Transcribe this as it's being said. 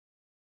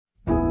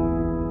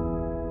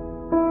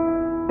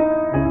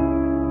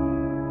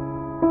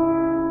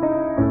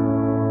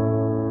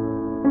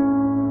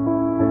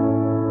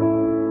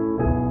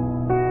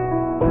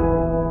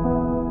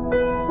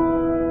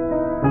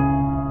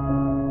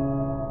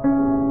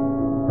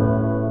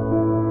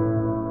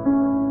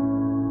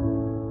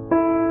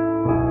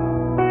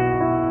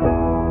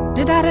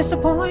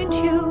disappoint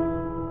you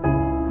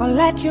or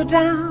let you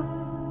down?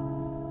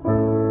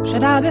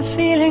 Should I be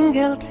feeling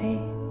guilty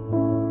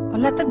or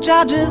let the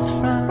judges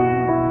frown?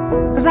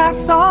 'Cause I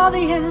saw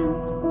the end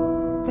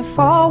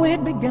before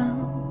we'd begun.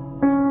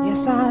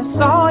 Yes, I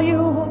saw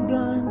you were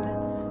blind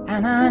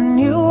and I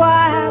knew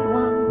I had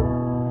won.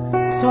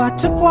 So I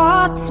took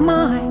what's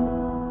mine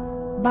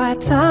by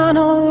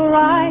eternal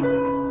right.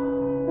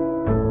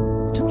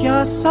 Took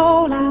your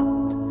soul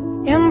out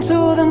into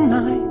the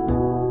night.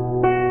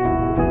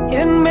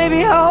 It may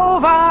be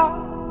over,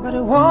 but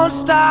it won't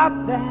stop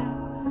there.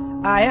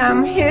 I am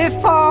here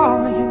for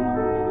you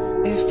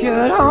if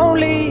you'd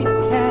only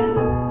care.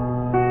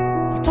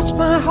 You touched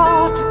my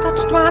heart, you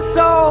touched my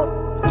soul,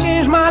 you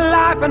changed my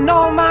life and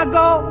all my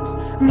goals.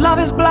 And love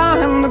is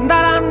blind, and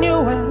that I knew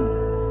when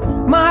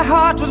my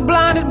heart was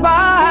blinded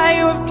by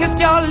you. Have kissed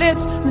your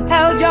lips and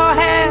held your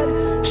head,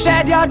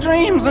 shared your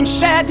dreams and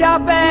shared your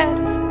bed.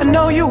 I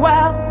know you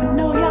well, I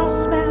know your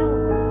smell.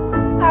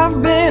 I've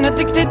been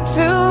addicted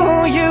to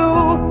you.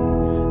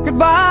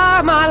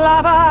 Goodbye, my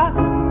lover.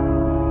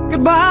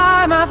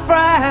 Goodbye, my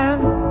friend.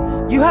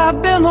 You have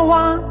been the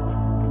one.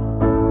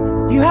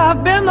 You have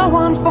been the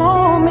one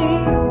for me.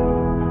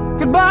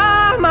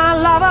 Goodbye, my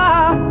lover.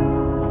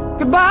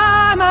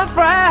 Goodbye, my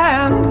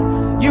friend.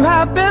 You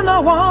have been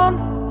the one.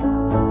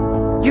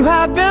 You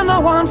have been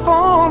the one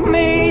for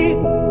me.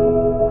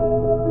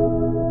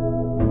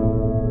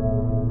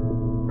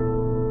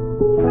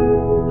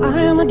 I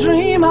am a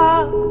dreamer,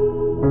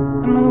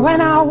 and when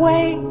I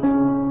wake,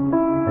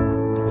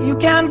 you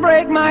can't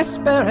break my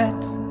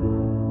spirit.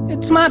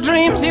 It's my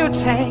dreams you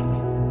take.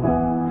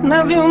 And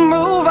as you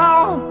move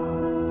on,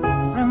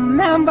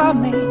 remember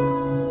me.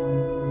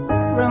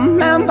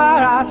 Remember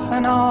us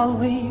and all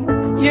we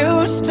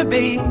used to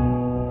be.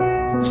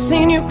 I've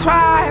seen you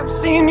cry, I've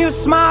seen you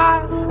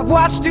smile, I've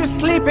watched you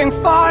sleeping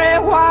for a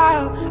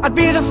while. I'd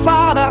be the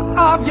father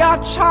of your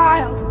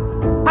child.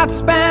 I'd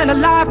spend a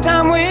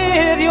lifetime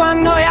with you. I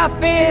know your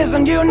fears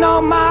and you know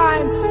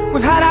mine.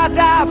 We've had our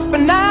doubts,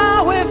 but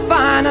now we're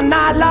fine. And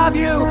I love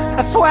you,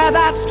 I swear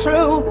that's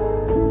true.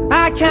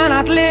 I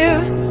cannot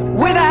live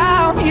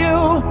without you.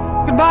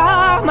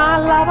 Goodbye, my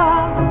lover.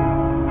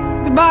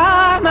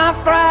 Goodbye, my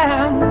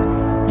friend.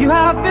 You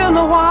have been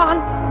the one.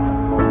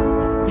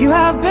 You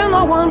have been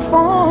the one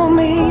for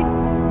me.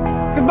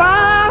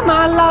 Goodbye,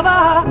 my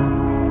lover.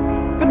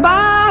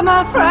 Goodbye,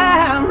 my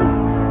friend.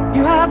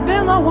 You have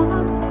been the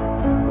one.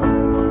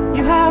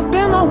 You have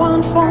been the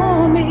one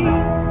for me.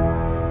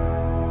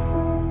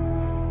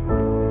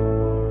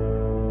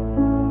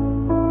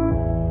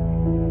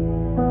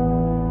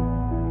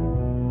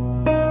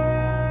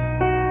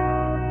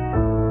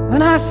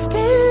 When I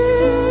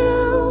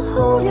still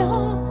hold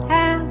your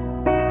hand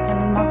in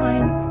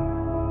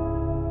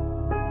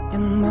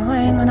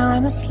mine when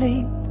I'm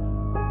asleep,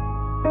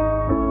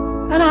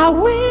 and I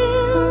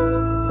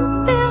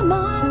will bear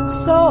my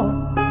soul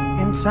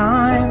in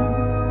time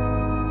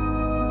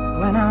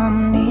when I'm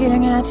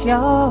kneeling at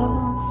your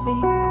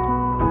feet.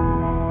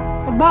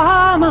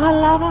 Goodbye, my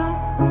lover.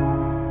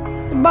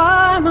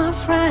 Goodbye, my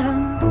friend.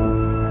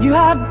 You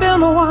have been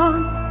the one.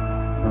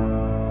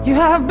 You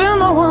have been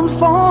the one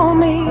for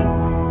me.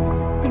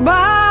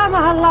 Goodbye,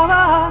 my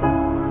lover.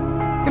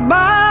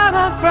 Goodbye,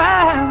 my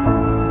friend.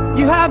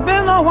 You have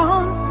been the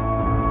one.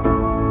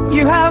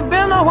 You have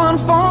been the one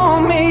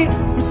for me.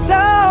 I'm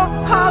so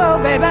hollow,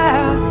 baby.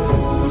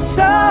 I'm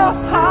so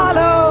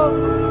hollow.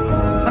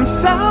 I'm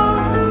so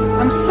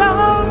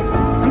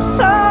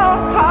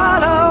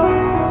hollow.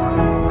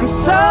 I'm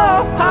so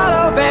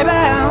hollow,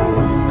 baby.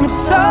 I'm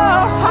so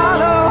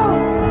hollow.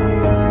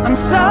 I'm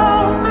so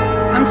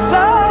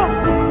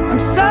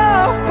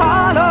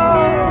hollow.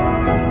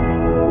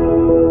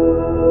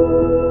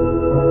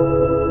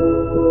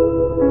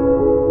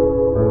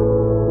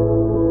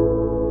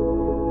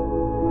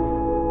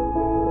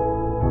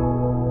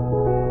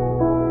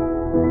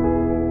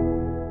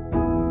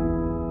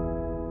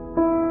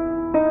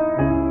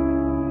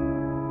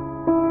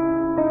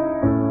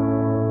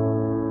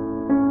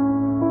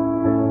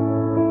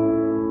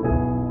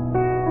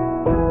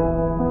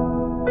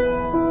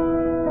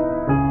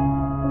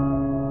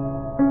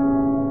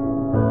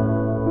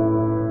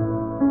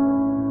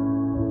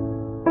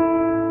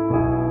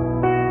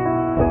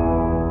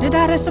 Did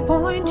I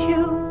disappoint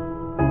you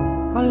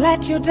or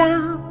let you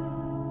down?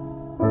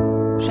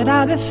 Should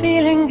I be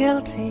feeling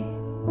guilty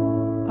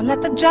or let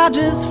the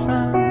judges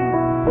frown?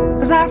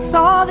 'Cause I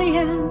saw the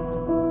end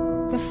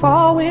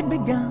before we'd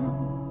begun.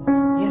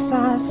 Yes,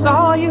 I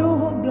saw you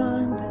were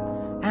blind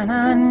and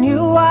I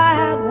knew I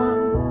had won.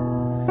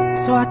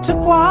 So I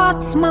took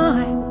what's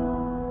mine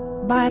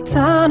by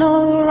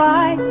eternal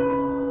right.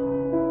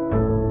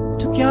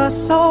 Took your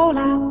soul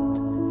out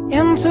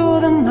into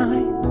the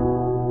night.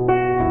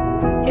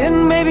 It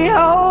may be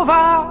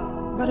over,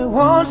 but it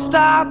won't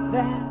stop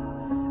there.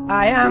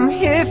 I am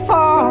here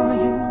for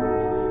you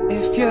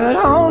if you'd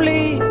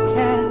only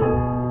care.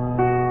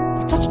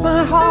 You touched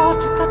my heart,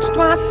 you touched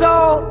my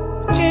soul,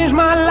 you changed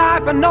my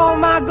life and all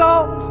my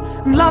goals.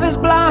 And love is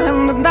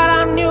blind, and that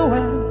I knew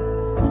when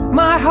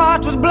My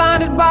heart was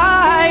blinded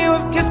by you.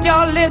 I've kissed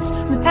your lips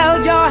and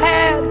held your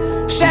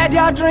head, shared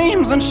your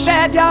dreams and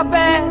shared your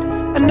bed.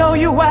 I know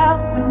you well,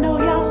 I know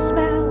your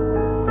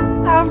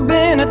smell. I've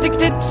been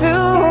addicted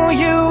to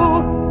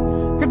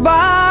you.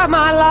 Goodbye,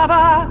 my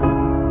lover.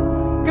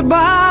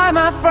 Goodbye,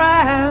 my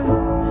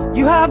friend.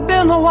 You have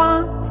been the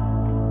one.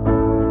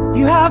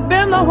 You have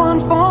been the one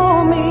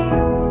for me.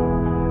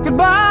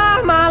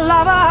 Goodbye, my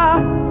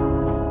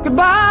lover.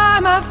 Goodbye,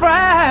 my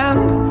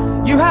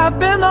friend. You have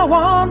been the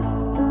one.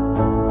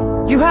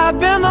 You have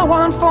been the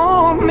one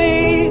for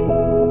me.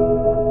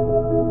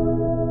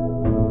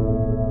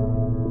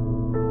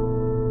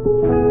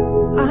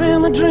 I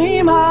am a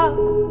dreamer,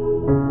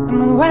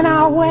 and when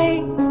I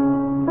wake,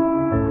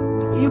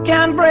 you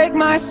can't break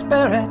my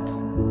spirit.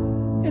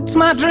 It's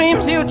my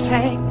dreams you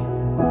take,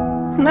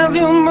 and as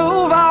you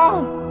move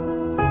on,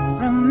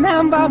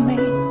 remember me.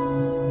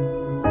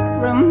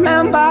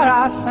 Remember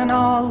us and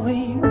all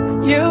we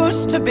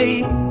used to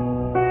be.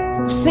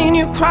 I've seen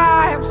you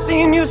cry, I've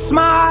seen you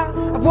smile,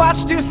 I've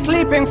watched you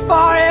sleeping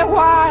for a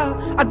while.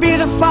 I'd be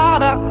the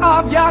father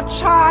of your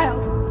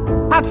child.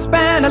 I'd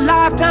spend a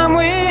lifetime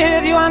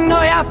with you. I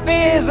know your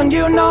fears and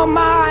you know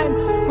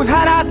mine. We've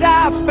had our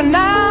doubts, but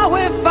now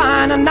we're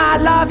fine. And I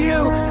love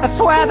you, I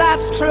swear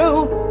that's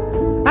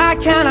true. I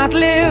cannot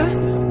live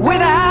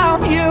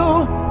without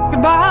you.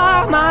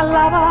 Goodbye, my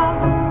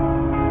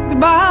lover.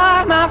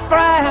 Goodbye, my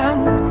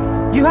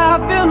friend. You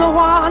have been the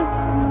one.